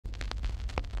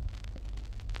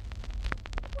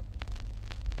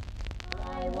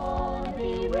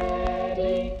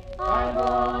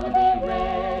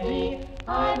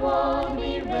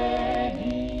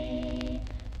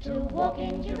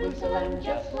Jerusalem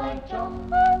just like John.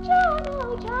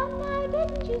 Oh John, why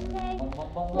didn't you say?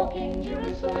 Walking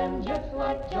Jerusalem just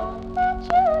like John. That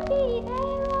you'd be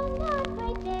there on that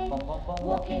great day.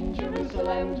 Walking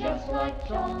Jerusalem just like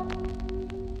John.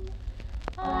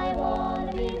 I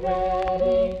wanna be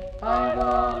ready, I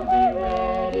wanna be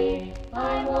ready,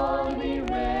 I wanna be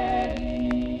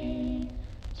ready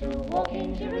to walk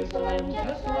in Jerusalem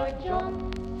just like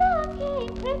John. Some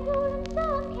came crippled and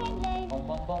some came lame.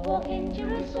 Walking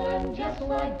Jerusalem just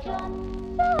like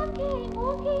John. Some came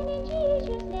walking in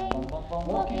Jesus' name.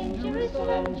 Walking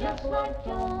Jerusalem just like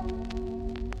John.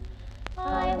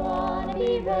 I wanna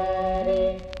be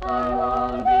ready, I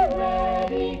wanna be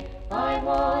ready, I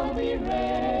wanna be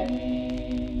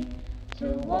ready to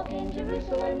walk in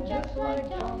Jerusalem just like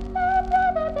John. My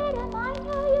brother, better mind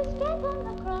how you step on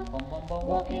the cross.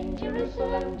 Walk in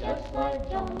Jerusalem just like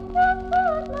John. One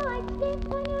foot might slip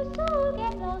when your soul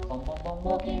get lost.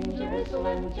 Walk in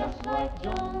Jerusalem just like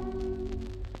John.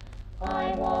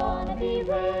 I wanna be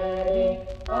ready,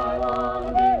 I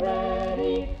wanna be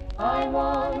ready, I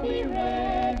wanna be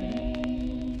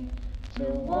ready to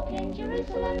walk in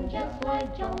Jerusalem just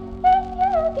like John. If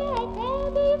you get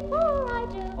there before I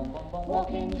do,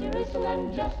 Walk in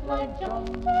Jerusalem just like John.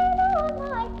 tell all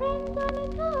my friends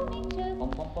I'm coming to.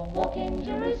 Walk in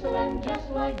Jerusalem just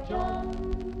like John.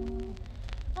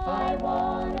 I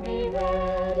wanna be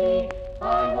ready,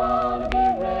 I wanna be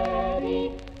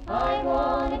ready, I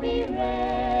wanna be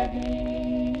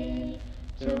ready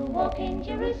to walk in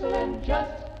Jerusalem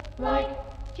just like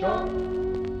John.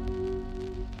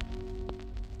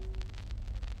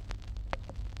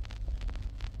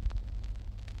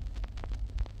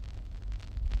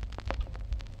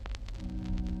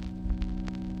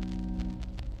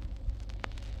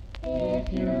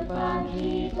 If you found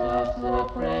Jesus the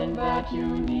friend that you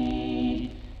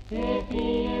need, if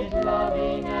he is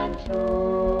loving and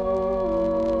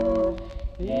true,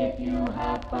 if you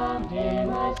have found him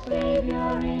a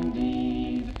Saviour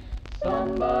indeed,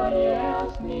 somebody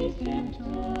else needs him too.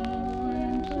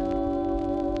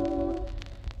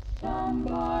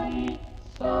 Somebody,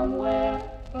 somewhere,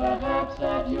 perhaps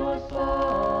at your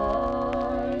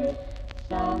side,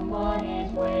 someone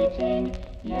is waiting,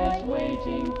 yes,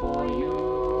 waiting for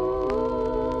you.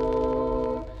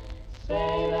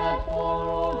 Say that for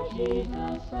all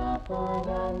Jesus suffered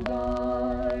and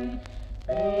died.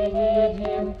 They need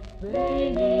him, they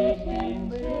need him,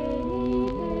 they need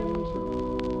him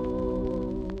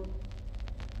too.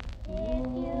 If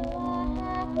you are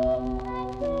happy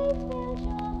and grace fills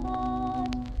your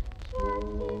heart,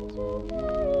 trust him to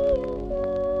carry you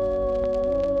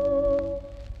through.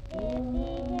 If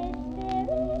he is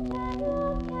spirit and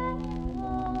love carries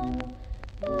on,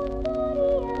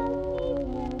 somebody else needs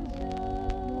him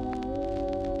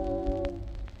too.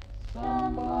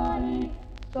 Somebody,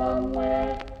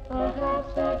 somewhere,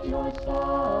 perhaps at your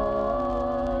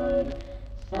side,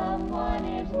 someone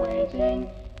is waiting,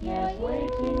 yes,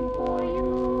 waiting for you.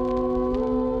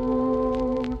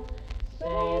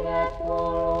 Say that for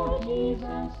all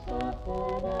Jesus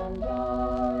suffered and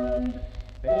died.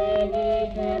 They need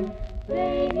him,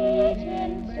 they need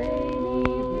him, they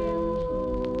need him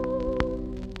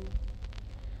too.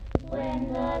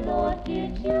 When the Lord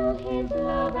gives you his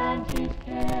love and his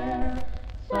care,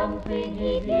 something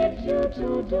he gives you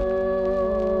to do,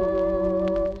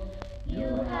 you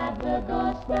have the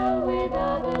gospel with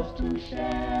others to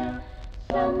share.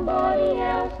 Somebody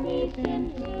else needs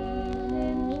him too.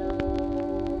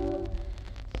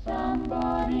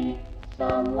 Somebody,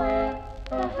 somewhere,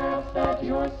 perhaps at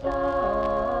your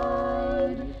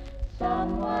side,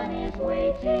 someone is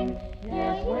waiting,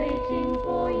 yes, waiting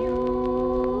for you.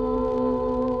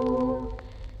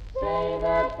 Say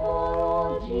that for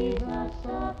all Jesus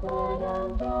suffered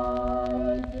and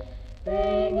died.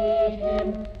 They need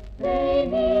him, they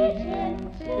need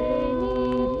him, they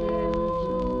need him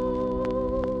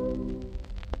too.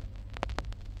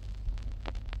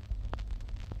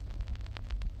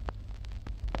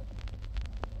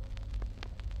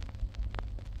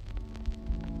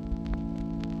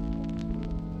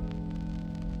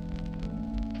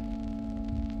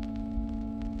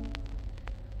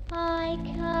 I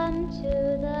come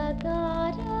to the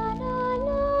garden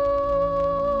alone,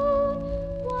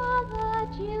 while the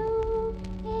dew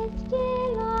is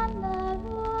still on the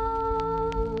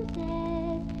roses,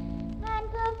 and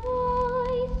the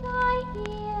voice I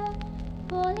hear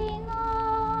falling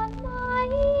on my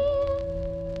ear,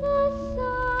 the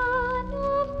Son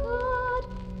of God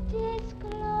discloses.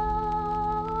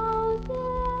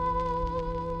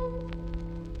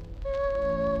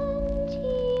 And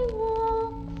he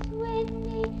walks with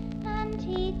me, and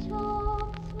he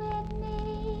talks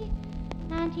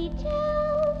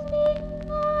tells me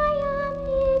I am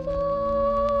his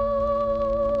own,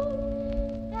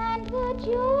 and the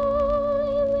joy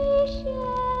we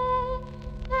share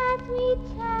as we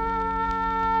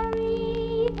tarry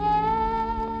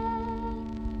there,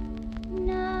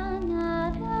 none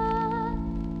other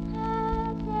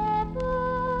has ever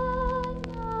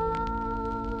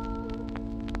known.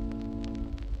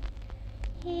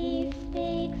 He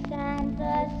speaks and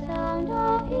the sound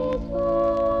of his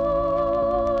voice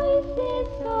is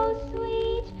so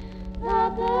sweet, the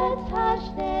birds hush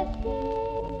their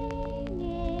singing,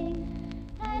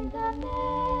 and the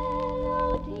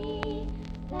melody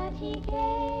that he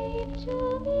gave to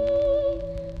me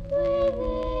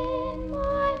within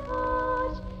my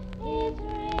heart is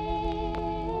ringing.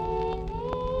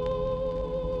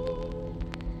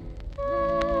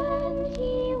 And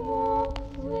he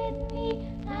walks with me,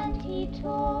 and he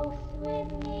talks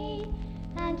with me,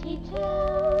 and he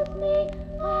tells me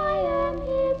I am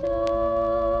his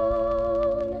own,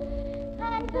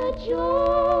 and the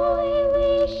joy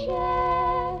we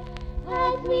share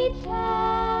as we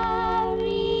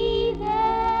tarry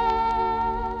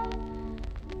there,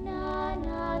 none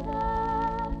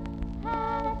other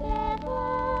has ever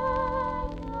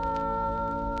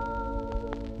known.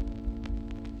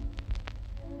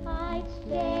 I'd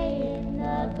stay in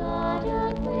the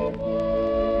garden with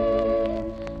him,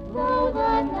 though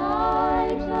the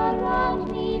night around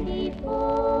me be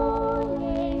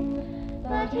falling,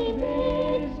 but he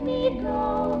bids me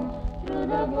go through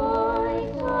the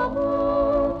voice of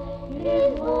all.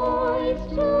 His voice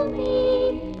to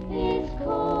me is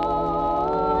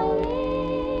calling,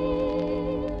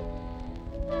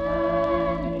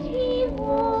 and he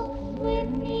walks with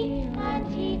me, and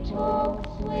he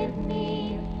talks with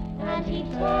me, and he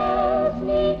tells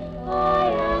me I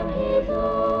am his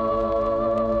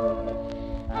own,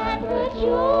 and the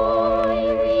joy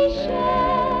we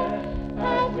share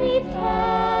as we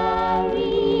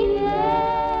tarry there,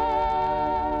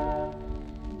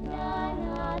 none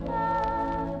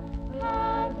other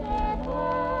has ever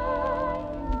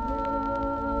known.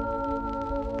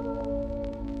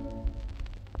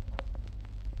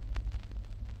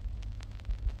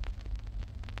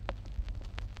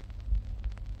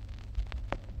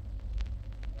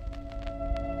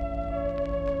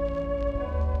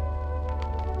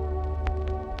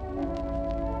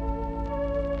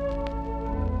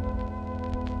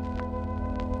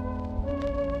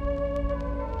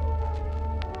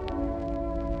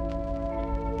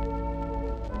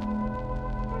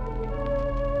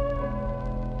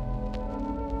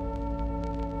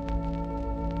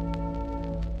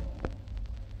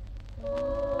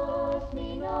 Pass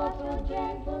me not, O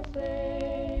gentle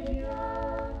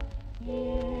Saviour,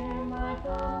 hear my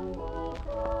humble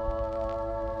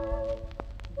cry.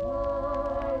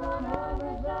 While on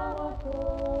others thou art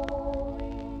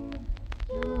calling,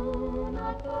 do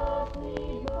not pass me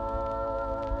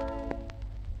by.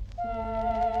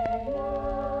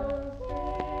 Saviour,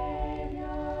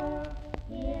 Saviour,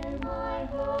 hear my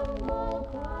humble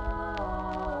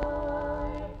cry.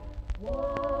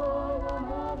 While on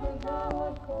others thou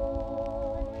art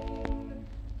calling,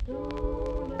 do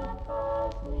not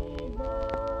pass me by.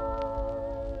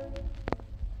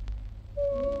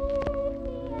 Lead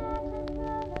me out of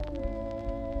the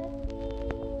mercy,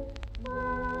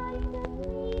 find a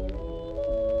sweet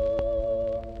relief,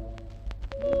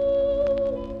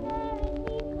 feeling there in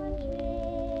deep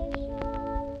contrition,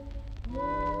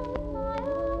 help my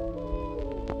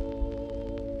unbelief.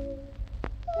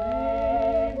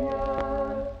 Saviour,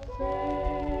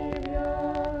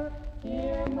 Saviour,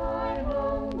 hear my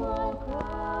humble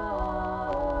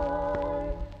cry.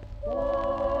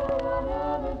 While on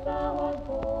others thou art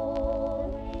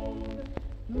calling,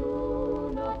 do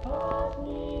not pass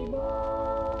me by.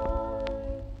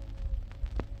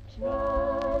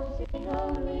 Trusting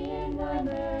only in thy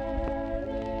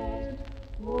merit,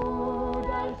 would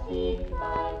I seek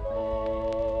thy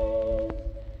face.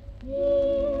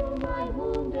 Heal my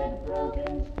wounded,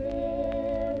 broken spirit.